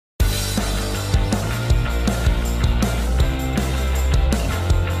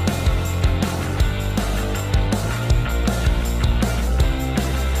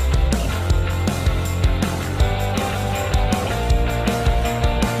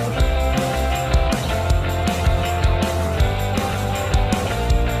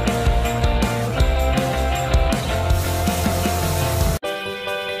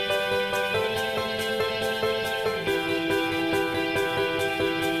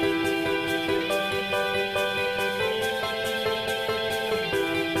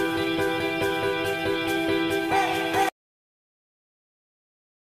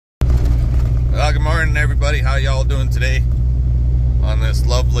everybody, how y'all doing today on this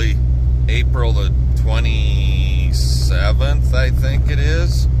lovely April the 27th, I think it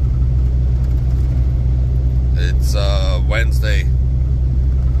is. It's Wednesday,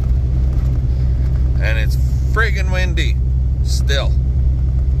 and it's friggin' windy still.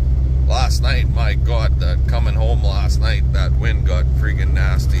 Last night, my God, coming home last night, that wind got friggin'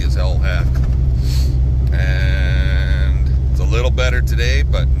 nasty as hell heck. And it's a little better today,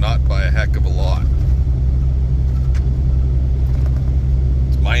 but not by a heck of a lot.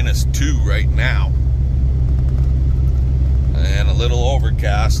 It's -2 right now. And a little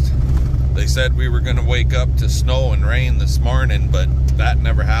overcast. They said we were going to wake up to snow and rain this morning, but that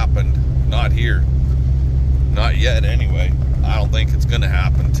never happened. Not here. Not yet, anyway. I don't think it's going to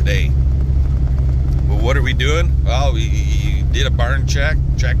happen today. But what are we doing? Well, we did a barn check,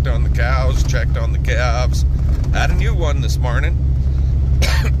 checked on the cows, checked on the calves. Had a new one this morning.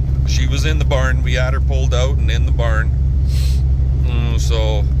 She was in the barn. We had her pulled out and in the barn.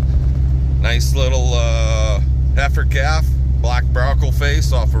 So, nice little heifer calf, black brockle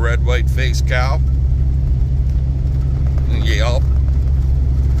face off a red white face cow. Yep.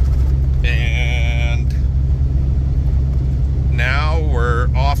 And now we're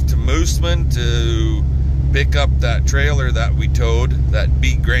off to Mooseman to pick up that trailer that we towed, that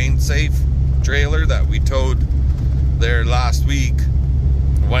Be Grain Safe trailer that we towed there last week,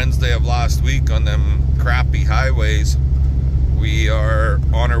 Wednesday of last week on them crappy highways. We are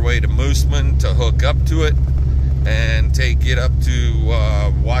on our way to Mooseman to hook up to it and take it up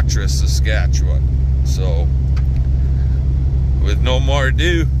to Watrous, Saskatchewan. So, with no more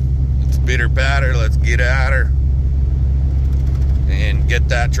ado, let's bitter patter, let's get at her and get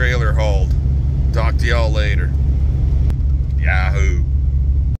that trailer hauled. Talk to y'all later. Yahoo.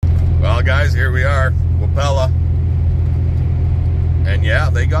 Well, guys, here we are, Wapella. And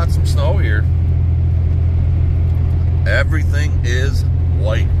yeah, they got some snow here. Everything is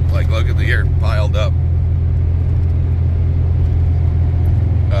white. Like, look at the here, piled up.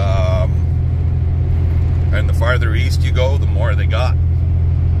 And the farther east you go, the more they got.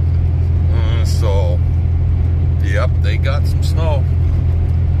 So, yep, they got some snow.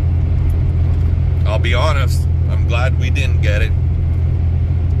 I'll be honest, I'm glad we didn't get it.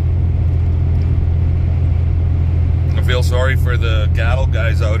 I feel sorry for the cattle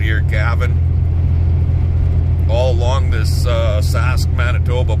guys out here calving all along this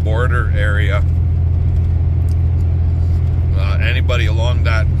Sask-Manitoba border area. Anybody along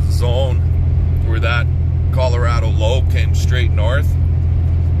that zone where that Colorado low came straight north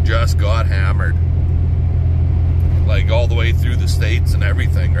just got hammered. Like all the way through the states and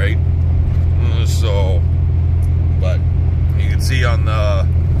everything, right? So, but you can see on the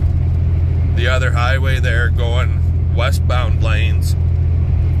other highway there going westbound lanes,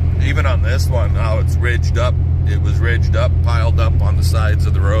 even on this one, how it's ridged up. It was ridged up, piled up on the sides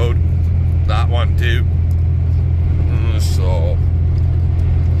of the road. That one too. So,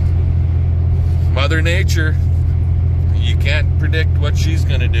 Mother Nature, you can't predict what she's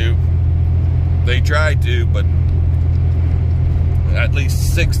gonna do. They try to, but at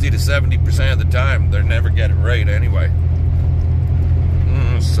least 60 to 70% of the time, they'll never get it right anyway.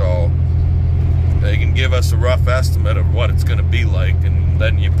 So, they can give us a rough estimate of what it's gonna be like, and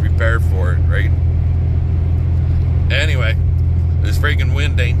then you prepare for it, right? Anyway, this freaking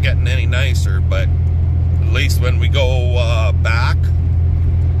wind ain't getting any nicer, but at least when we go back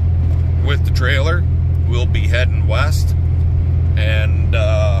with the trailer, we'll be heading west, and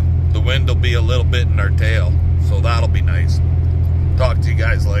the wind will be a little bit in our tail, so that'll be nice. Talk to you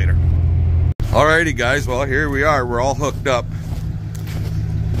guys later. Alrighty guys, well here we are, we're all hooked up.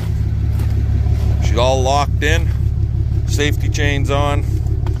 She's all locked in, safety chains on,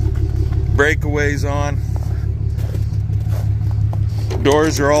 breakaways on,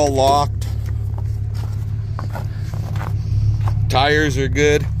 doors are all locked, tires are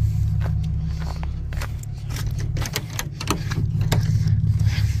good.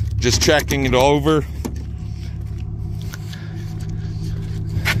 Just checking it over.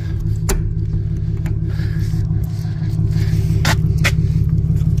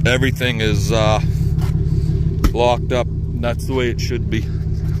 Everything is locked up. That's the way it should be.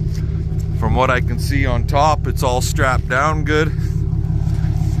 From what I can see on top, it's all strapped down good.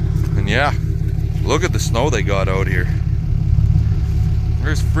 And yeah, look at the snow they got out here.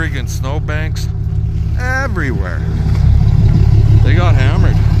 There's friggin' snowbanks everywhere. They got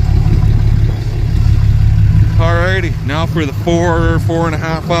hammered. Alrighty, now for the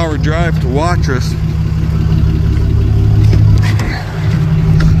 4.5 hour drive to Watrous.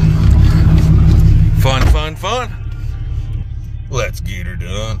 Fun, fun, fun. Let's get her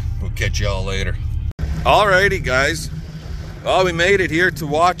done. We'll catch y'all later. Alrighty, guys. Well, we made it here to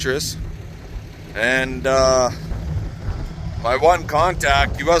Watrous, and my one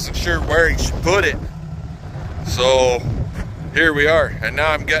contact, he wasn't sure where he should put it. So here we are, and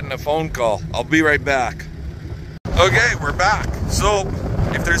now I'm getting a phone call. I'll be right back. Okay, we're back. So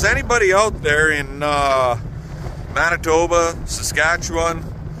if there's anybody out there in Manitoba, Saskatchewan,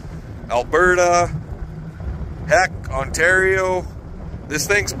 Alberta, heck, Ontario, this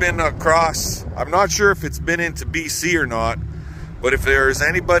thing's been across. I'm not sure if it's been into BC or not, but if there's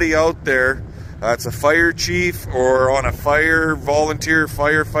anybody out there that's a fire chief or on a fire, volunteer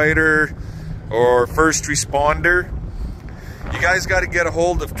firefighter, or first responder, you guys got to get a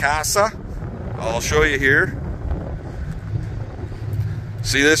hold of CASA. I'll show you here.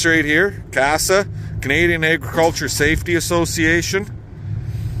 See this right here? CASA, Canadian Agriculture Safety Association.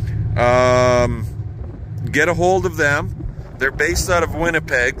 Get a hold of them. They're based out of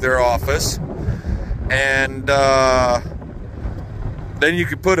Winnipeg, their office. And then you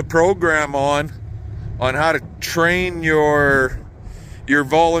could put a program on how to train your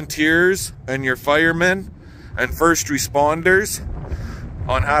volunteers and your firemen and first responders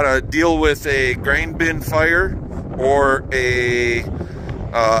on how to deal with a grain bin fire or a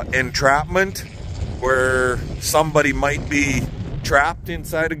entrapment where somebody might be trapped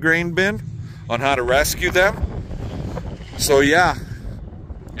inside a grain bin, on how to rescue them. So yeah,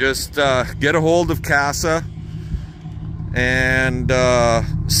 just get a hold of CASA and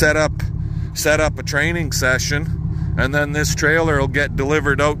set up a training session, and then this trailer will get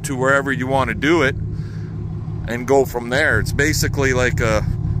delivered out to wherever you want to do it and go from there. It's basically like a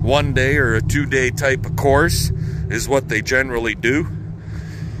 1-day or a 2-day type of course is what they generally do.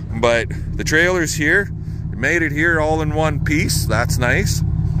 But the trailer's here. We made it here all in one piece. That's nice.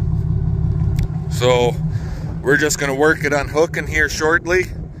 So we're just going to work it unhooking here shortly.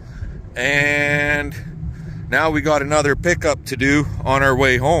 And now we got another pickup to do on our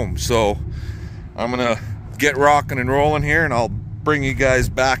way home. So I'm going to get rocking and rolling here, and I'll bring you guys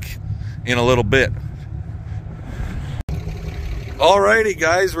back in a little bit. Alrighty,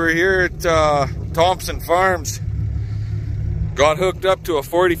 guys, we're here at Thompson Farms. Got hooked up to a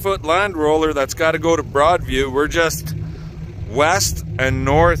 40-foot land roller that's got to go to Broadview. We're just west and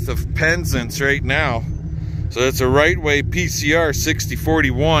north of Penzance right now. So it's a Rite PCR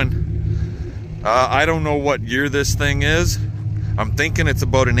 6041. I don't know what year this thing is. I'm thinking it's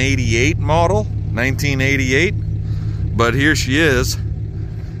about an 88 model, 1988. But here she is.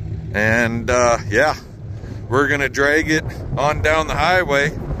 And yeah, we're gonna drag it on down the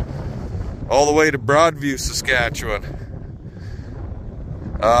highway all the way to Broadview, Saskatchewan.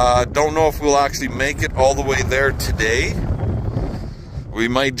 Don't know if we'll actually make it all the way there today. We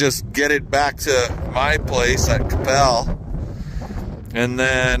might just get it back to my place at Capel and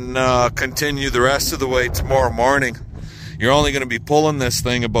then continue the rest of the way tomorrow morning. You're only going to be pulling this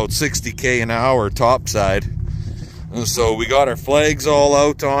thing about 60k an hour topside. And so we got our flags all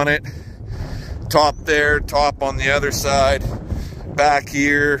out on it. Top there, top on the other side, back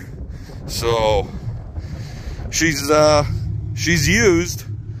here. So she's used,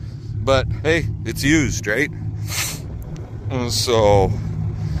 but hey, it's used, right? So,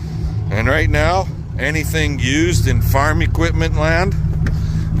 and right now, anything used in farm equipment land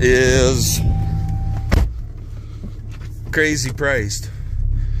is crazy priced.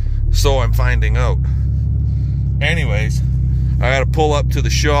 So I'm finding out. Anyways, I gotta pull up to the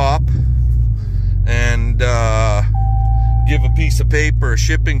shop and give a piece of paper, a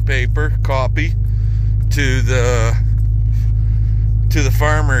shipping paper copy to the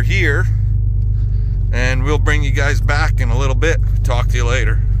farmer here, and we'll bring you guys back in a little bit. Talk to you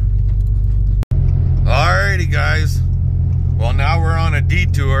later. Alrighty, guys. Well, now we're on a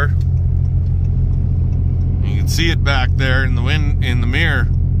detour. You can see it back there in the mirror.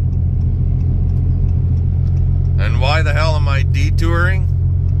 And why the hell am I detouring?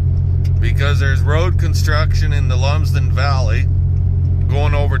 Because there's road construction in the Lumsden Valley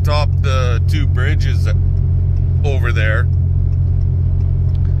going over top the 2 bridges over there.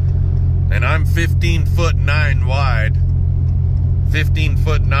 And I'm 15'9" wide,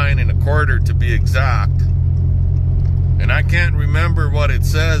 15'9¼ to be exact. And I can't remember what it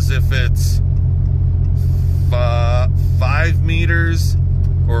says, if it's 5 meters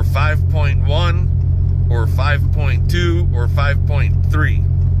or 5.1 or 5.2 or 5.3.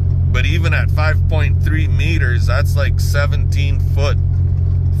 But even at 5.3 meters, that's like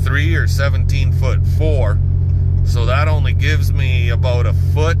 17'3" or 17'4". So that only gives me about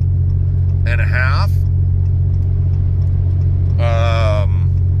 1.5 feet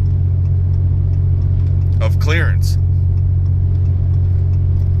of clearance.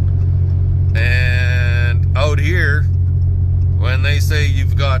 And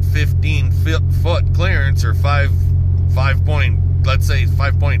got 15-foot clearance, or let's say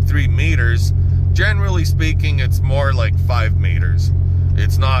 5.3 meters. Generally speaking, it's more like 5 meters.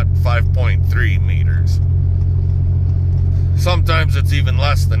 It's not 5.3 meters. Sometimes it's even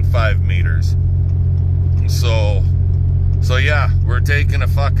less than 5 meters. So yeah, we're taking a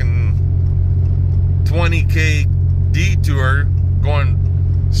fucking 20K detour going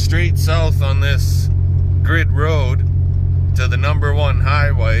straight south on this grid road to the #1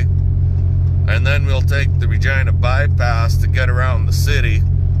 highway, and then we'll take the Regina bypass to get around the city,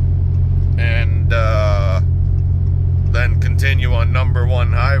 and then continue on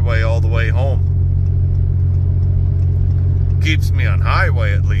 #1 highway all the way home. Keeps me on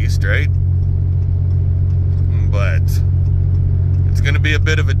highway at least, right? But it's gonna be a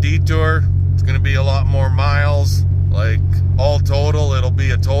bit of a detour. It's gonna be a lot more miles. Like, all total, it'll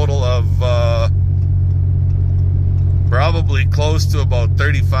be a total of probably close to about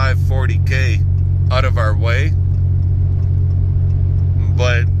 35-40K out of our way.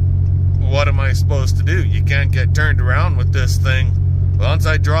 But what am I supposed to do? You can't get turned around with this thing. Once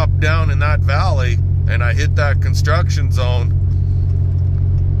I drop down in that valley and I hit that construction zone,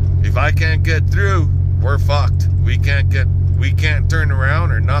 if I can't get through, we're fucked. We can't turn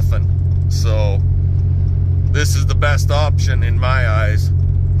around or nothing. So this is the best option in my eyes.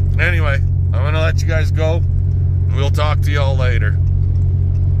 Anyway, I'm gonna let you guys go. We'll talk to y'all later.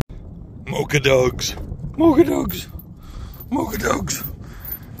 Mocha dogs. Mocha dogs. Mocha dogs.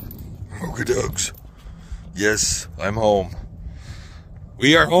 Mocha dogs. Yes, I'm home.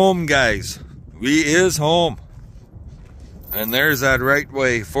 We are home, guys. We is home. And there's that Rite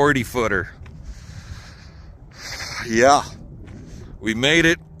Way 40-footer. Yeah. We made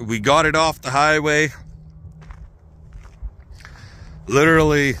it. We got it off the highway.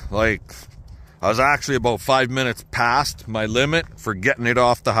 Literally, like, I was actually about 5 minutes past my limit for getting it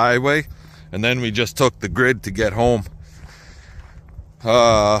off the highway. And then we just took the grid to get home.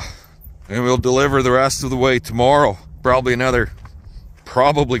 And we'll deliver the rest of the way tomorrow. Probably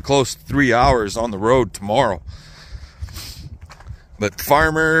close to 3 hours on the road tomorrow. But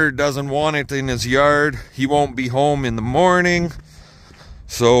farmer doesn't want it in his yard. He won't be home in the morning.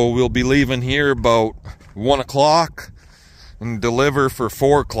 So we'll be leaving here about 1 o'clock and deliver for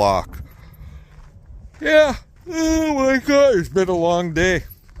 4 o'clock. Yeah. Oh my God, it's been a long day.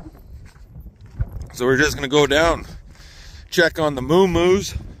 So we're just gonna go down, check on the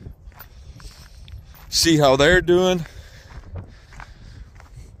moo-moos, see how they're doing.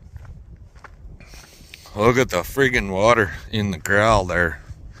 Look at the friggin' water in the corral there.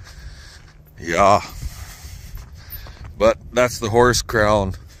 Yeah. But that's the horse corral,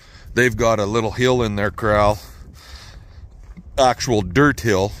 and they've got a little hill in their corral. Actual dirt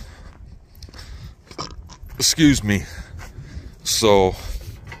hill. Excuse me. So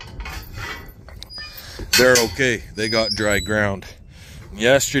they're okay. They got dry ground.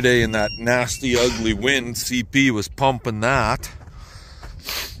 Yesterday in that nasty, ugly wind, CP was pumping that.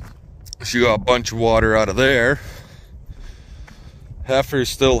 She got a bunch of water out of there. Heifers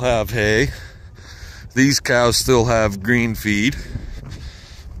still have hay. These cows still have green feed.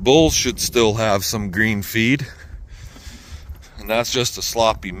 Bulls should still have some green feed. And that's just a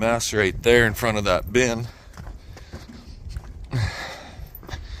sloppy mess right there in front of that bin.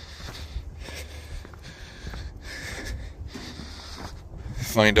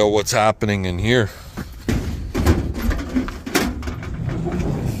 Find out what's happening in here.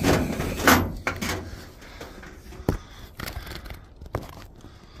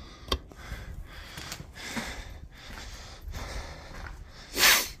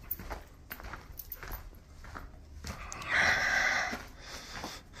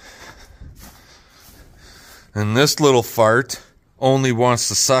 And this little fart only wants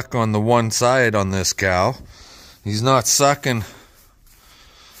to suck on the one side on this cow. He's not sucking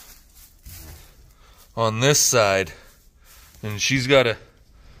on this side. And she's got a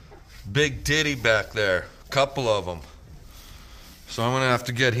big titty back there, a couple of them. So I'm gonna have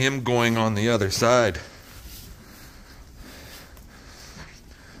to get him going on the other side.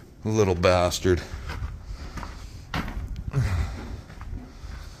 Little bastard.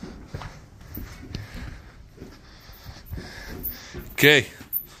 Okay,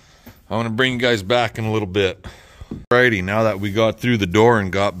 I'm gonna bring you guys back in a little bit. Alrighty, now that we got through the door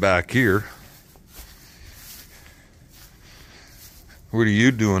and got back here. What are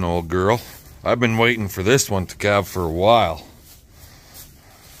you doing, old girl? I've been waiting for this one to calve for a while.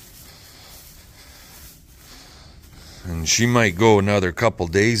 And she might go another couple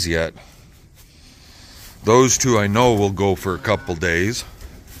days yet. Those two I know will go for a couple days.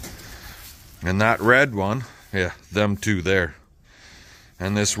 And that red one, yeah, them two there.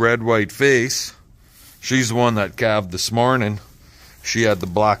 And this red white face, she's the one that calved this morning. She had the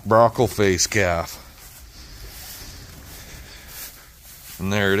black brockle face calf.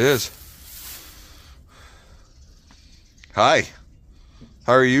 And there it is. Hi.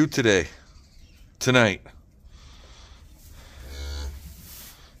 How are you today? Tonight?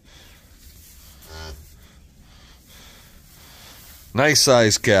 Nice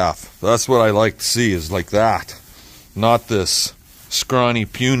size calf. That's what I like to see, is like that. Not this scrawny,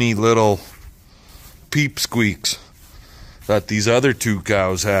 puny little peep squeaks that these other two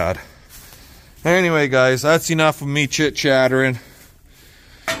cows had. Anyway, guys, that's enough of me chit-chattering.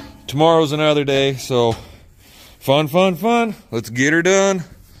 Tomorrow's another day, so fun. Let's get her done.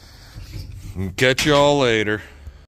 And catch y'all later.